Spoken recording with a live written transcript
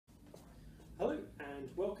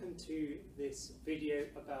welcome to this video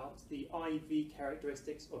about the IV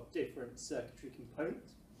characteristics of different circuitry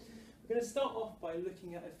components. We're going to start off by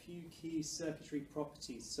looking at a few key circuitry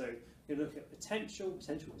properties. So we're going to look at potential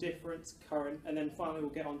difference, current, and then finally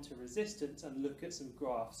we'll get on to resistance and look at some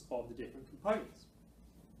graphs of the different components.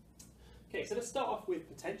 Okay, so let's start off with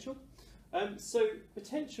potential. So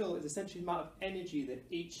potential is essentially the amount of energy that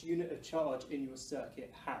each unit of charge in your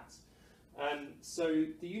circuit has. So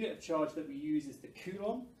the unit of charge that we use is the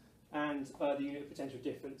coulomb, and the unit of potential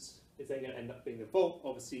difference is then going to end up being the volt.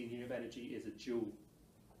 Obviously, the unit of energy is a joule.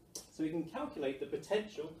 So we can calculate the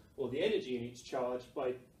potential, or the energy in each charge,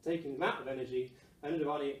 by taking the amount of energy and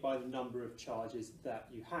dividing it by the number of charges that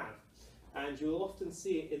you have. And you'll often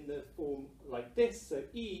see it in the form like this. So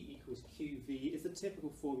E equals QV is the typical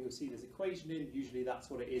form you'll see this equation in. Usually that's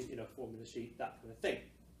what it is in a formula sheet, that kind of thing.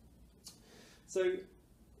 So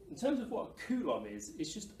in terms of what a coulomb is,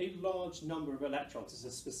 it's just a large number of electrons. It's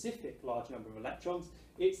a specific large number of electrons.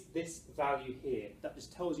 It's this value here. That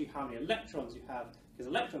just tells you how many electrons you have. Because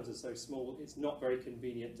electrons are so small, it's not very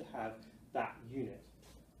convenient to have that unit.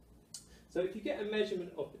 So if you get a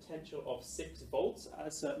measurement of potential of 6 volts at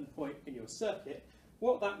a certain point in your circuit,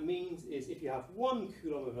 what that means is if you have 1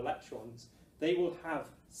 coulomb of electrons, they will have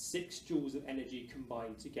 6 joules of energy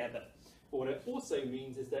combined together. What it also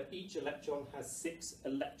means is that each electron has 6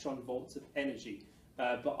 electron volts of energy.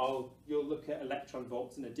 But you'll look at electron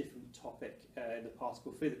volts in a different topic in the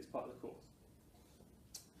particle physics part of the course.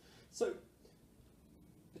 So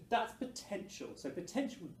that's potential. So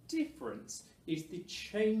potential difference is the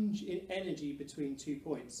change in energy between 2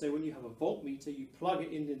 points. So when you have a voltmeter, you plug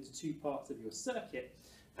it into 2 parts of your circuit,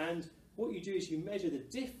 and what you do is you measure the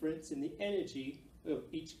difference in the energy of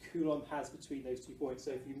each coulomb has between those 2 points.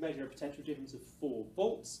 So if you measure a potential difference of 4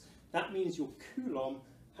 volts, that means your coulomb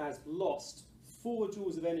has lost 4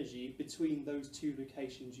 joules of energy between those 2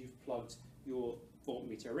 locations you've plugged your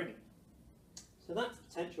voltmeter in. So that's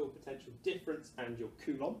potential difference, and your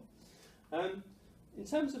coulomb. In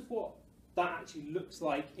terms of what that actually looks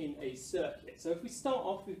like in a circuit. So if we start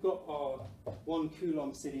off, we've got our 1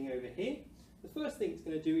 coulomb sitting over here. The first thing it's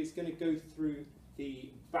going to do is going to go through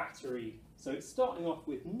the battery. So it's starting off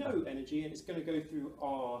with no energy, and it's going to go through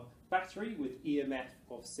our battery with EMF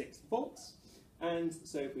of 6 volts. And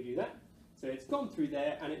so if we do that, so it's gone through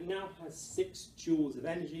there, and it now has 6 joules of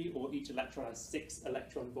energy, or each electron has 6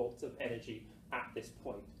 electron volts of energy at this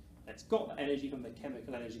point. And it's got the energy from the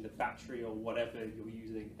chemical energy in the battery or whatever you're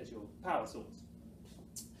using as your power source.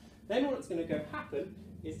 Then what's going to happen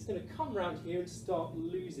is it's going to come around here and start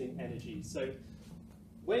losing energy. So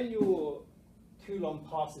when your coulomb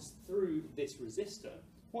passes through this resistor,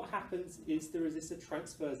 what happens is the resistor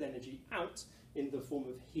transfers energy out in the form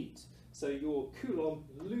of heat. So your coulomb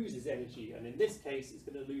loses energy, and in this case it's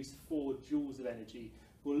going to lose 4 joules of energy.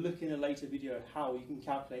 We'll look in a later video how you can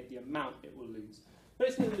calculate the amount it will lose. But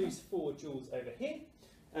it's going to lose 4 joules over here,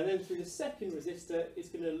 and then through the second resistor it's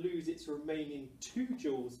going to lose its remaining 2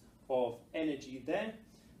 joules of energy there,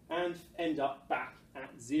 and end up back at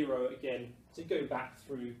 0 again to go back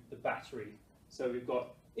through the battery. So we've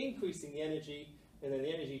got increasing the energy, and then the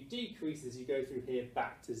energy decreases as you go through here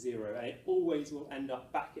back to 0, and it always will end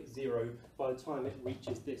up back at 0 by the time it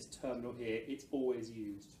reaches this terminal here. It's always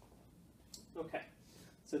used. Okay,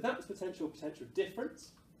 so that's potential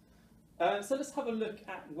difference. So let's have a look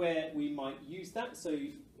at where we might use that. So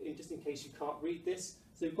just in case you can't read this,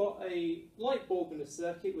 so we've got a light bulb in a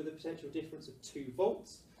circuit with a potential difference of 2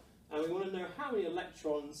 volts, and we want to know how many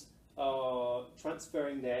electrons are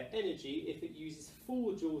transferring their energy if it uses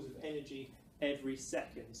 4 joules of energy every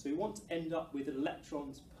second. So we want to end up with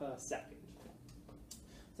electrons per second.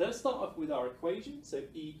 So let's start off with our equation. So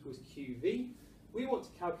E equals QV. We want to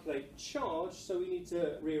calculate charge, so we need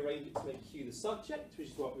to rearrange it to make Q the subject, which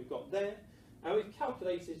is what we've got there. And we've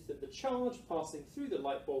calculated that the charge passing through the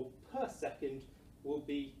light bulb per second will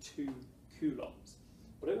be 2 coulombs.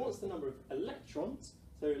 But it wants the number of electrons,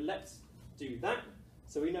 so let's do that.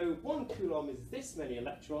 So we know 1 coulomb is this many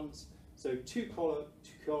electrons, so 2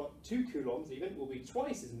 coulombs even will be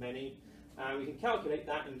twice as many, and we can calculate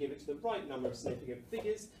that and give it to the right number of significant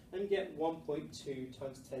figures and get 1.2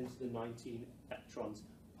 times 10 to the 19 electrons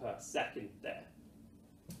per second there.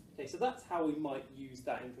 Okay, so that's how we might use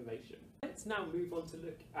that information. Let's now move on to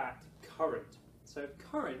look at current. So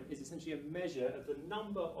current is essentially a measure of the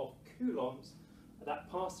number of coulombs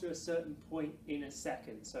that pass through a certain point in a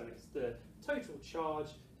second. So it's the total charge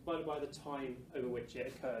divided by the time over which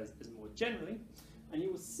it occurs as more generally, and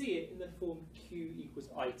you will see it in the form Q equals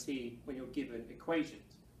IT when you're given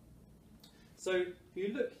equations. So if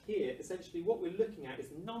you look here, essentially what we're looking at is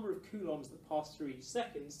the number of coulombs that pass through each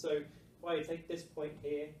second. So if I take this point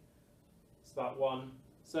here, it's about 1.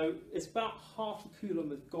 So it's about half a coulomb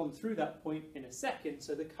has gone through that point in a second,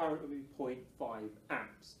 so the current will be 0.5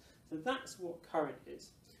 amps. So that's what current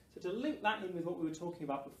is. So to link that in with what we were talking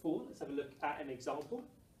about before, let's have a look at an example.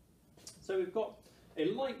 So we've got a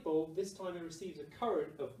light bulb. This time it receives a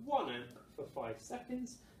current of 1 amp for 5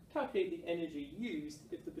 seconds. Calculate the energy used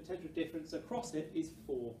if the potential difference across it is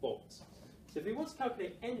 4 volts. So if we want to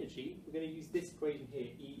calculate energy, we're going to use this equation here,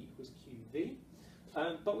 E equals QV.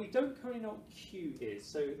 But we don't currently know what Q is.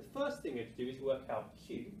 So the first thing we have to do is work out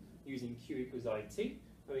Q using Q equals IT.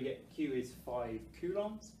 And we get Q is 5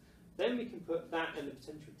 coulombs. Then we can put that and the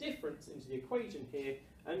potential difference into the equation here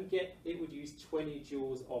and get it would use 20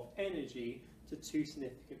 joules of energy to 2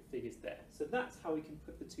 significant figures there. So that's how we can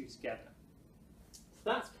put the two together.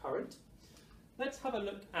 So that's current. Let's have a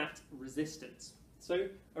look at resistance. So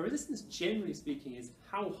a resistance, generally speaking, is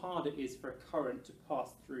how hard it is for a current to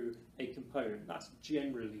pass through a component. That's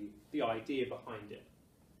generally the idea behind it.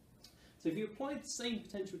 So if you apply the same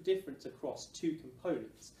potential difference across 2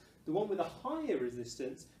 components, the one with a higher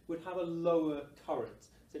resistance would have a lower current.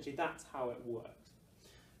 Essentially, that's how it works.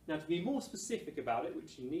 Now, to be more specific about it,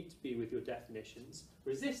 which you need to be with your definitions,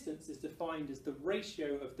 resistance is defined as the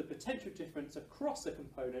ratio of the potential difference across a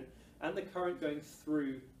component and the current going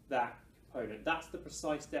through that component. That's the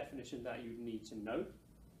precise definition that you need to know.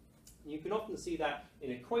 You can often see that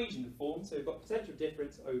in equation form, so we've got potential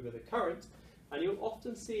difference over the current, and you'll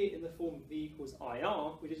often see it in the form of V equals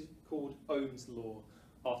IR, which is called Ohm's law,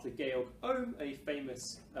 after Georg Ohm, a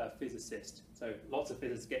famous physicist. So lots of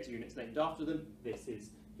physicists get units named after them. This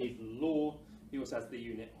is his law. He also has the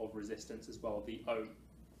unit of resistance as well, the ohm.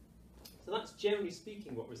 So that's generally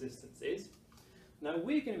speaking what resistance is. Now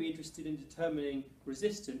we're going to be interested in determining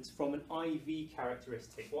resistance from an IV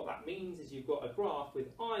characteristic. What that means is you've got a graph with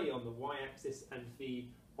I on the y-axis and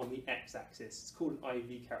V on the x-axis. It's called an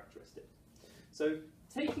IV characteristic. So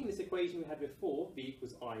taking this equation we had before, V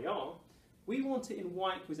equals IR, we want it in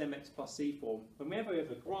y equals mx plus c form. Whenever we have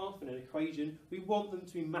a graph and an equation, we want them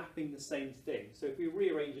to be mapping the same thing. So if we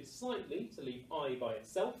rearrange it slightly to leave I by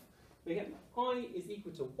itself, we get I is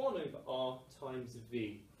equal to 1 over R times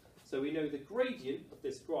V. So we know the gradient of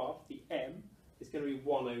this graph, the m, is going to be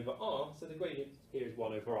 1 over R, so the gradient here is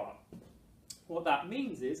 1 over R. What that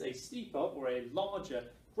means is a steeper or a larger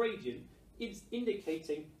gradient is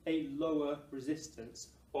indicating a lower resistance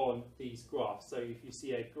on these graphs. So if you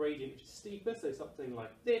see a gradient which is steeper, so something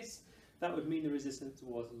like this, that would mean the resistance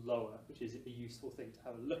was lower, which is a useful thing to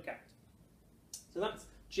have a look at. So that's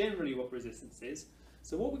generally what resistance is.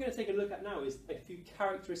 So what we're going to take a look at now is a few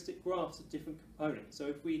characteristic graphs of different components. So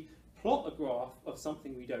if we plot a graph of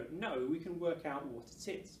something we don't know, we can work out what it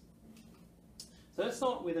is. So let's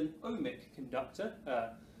start with an ohmic conductor.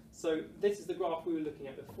 So this is the graph we were looking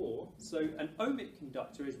at before. So an ohmic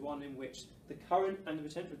conductor is one in which the current and the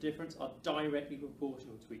potential difference are directly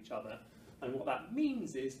proportional to each other. And what that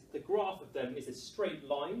means is the graph of them is a straight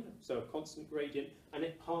line, so a constant gradient, and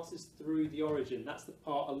it passes through the origin. That's the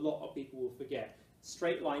part a lot of people will forget.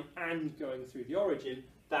 Straight line and going through the origin,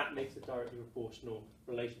 that makes a directly proportional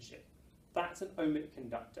relationship. That's an ohmic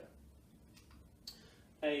conductor.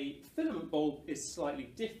 A filament bulb is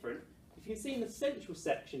slightly different. If you can see in the central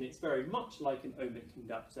section, it's very much like an ohmic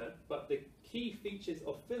conductor, but the key features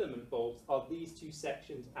of filament bulbs are these 2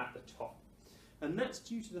 sections at the top. And that's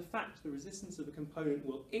due to the fact the resistance of a component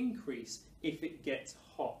will increase if it gets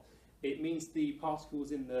hot. It means the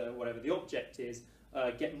particles in the, whatever the object is,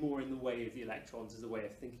 get more in the way of the electrons, as a way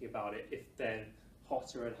of thinking about it, if they're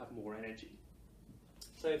hotter and have more energy.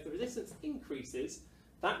 So if the resistance increases,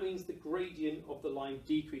 that means the gradient of the line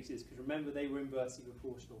decreases, because remember they were inversely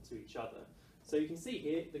proportional to each other. So you can see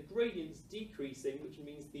here the gradient is decreasing, which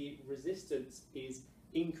means the resistance is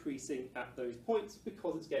increasing at those points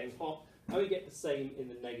because it's getting hot, and we get the same in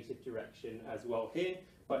the negative direction as well here,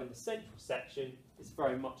 but in the central section it's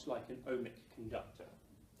very much like an ohmic conductor.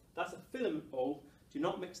 That's a filament bulb. Do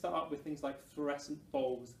not mix that up with things like fluorescent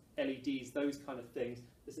bulbs, LEDs, those kind of things.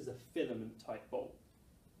 This is a filament type bulb.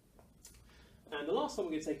 And the last one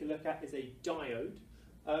we're going to take a look at is a diode.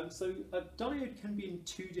 So a diode can be in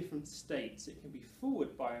 2 different states. It can be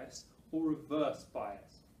forward bias or reverse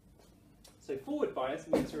bias. So forward bias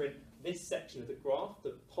means you're in this section of the graph,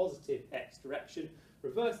 the positive x direction.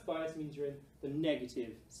 Reverse bias means you're in the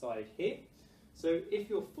negative side here. So if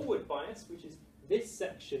you're forward bias, which is this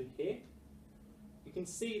section here, you can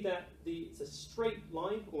see that it's a straight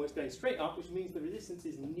line, almost going straight up, which means the resistance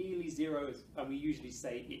is nearly 0, and we usually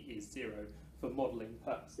say it is 0 for modelling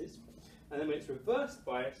purposes. And then when it's reverse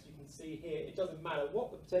bias, you can see here, it doesn't matter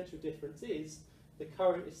what the potential difference is, the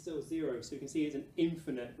current is still 0, so you can see it's an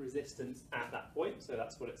infinite resistance at that point, so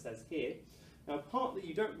that's what it says here. Now, a part that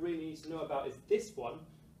you don't really need to know about is this one.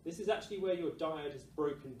 This is actually where your diode has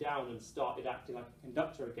broken down and started acting like a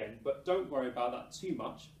conductor again, but don't worry about that too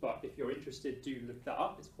much. But if you're interested, do look that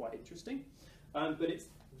up, it's quite interesting. But it's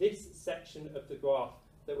this section of the graph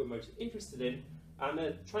that we're most interested in, and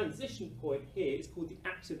the transition point here is called the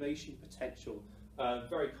activation potential.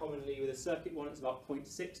 Very commonly with a circuit one, it's about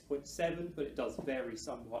 0.6, 0.7, but it does vary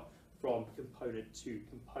somewhat from component to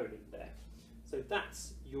component there. So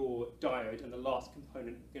that's your diode and the last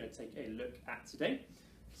component we're going to take a look at today.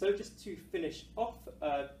 So just to finish off,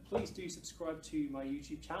 please do subscribe to my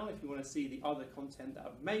YouTube channel if you want to see the other content that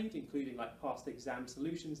I've made, including like past exam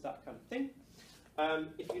solutions, that kind of thing.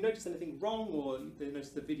 If you notice anything wrong or you notice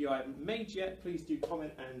the video I haven't made yet, please do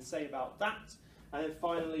comment and say about that. And then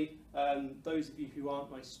finally, those of you who aren't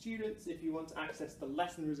my students, if you want to access the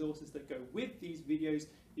lesson resources that go with these videos,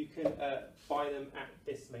 you can buy them at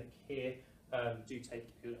this link here. Do take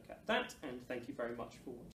a look at that, and thank you very much for watching.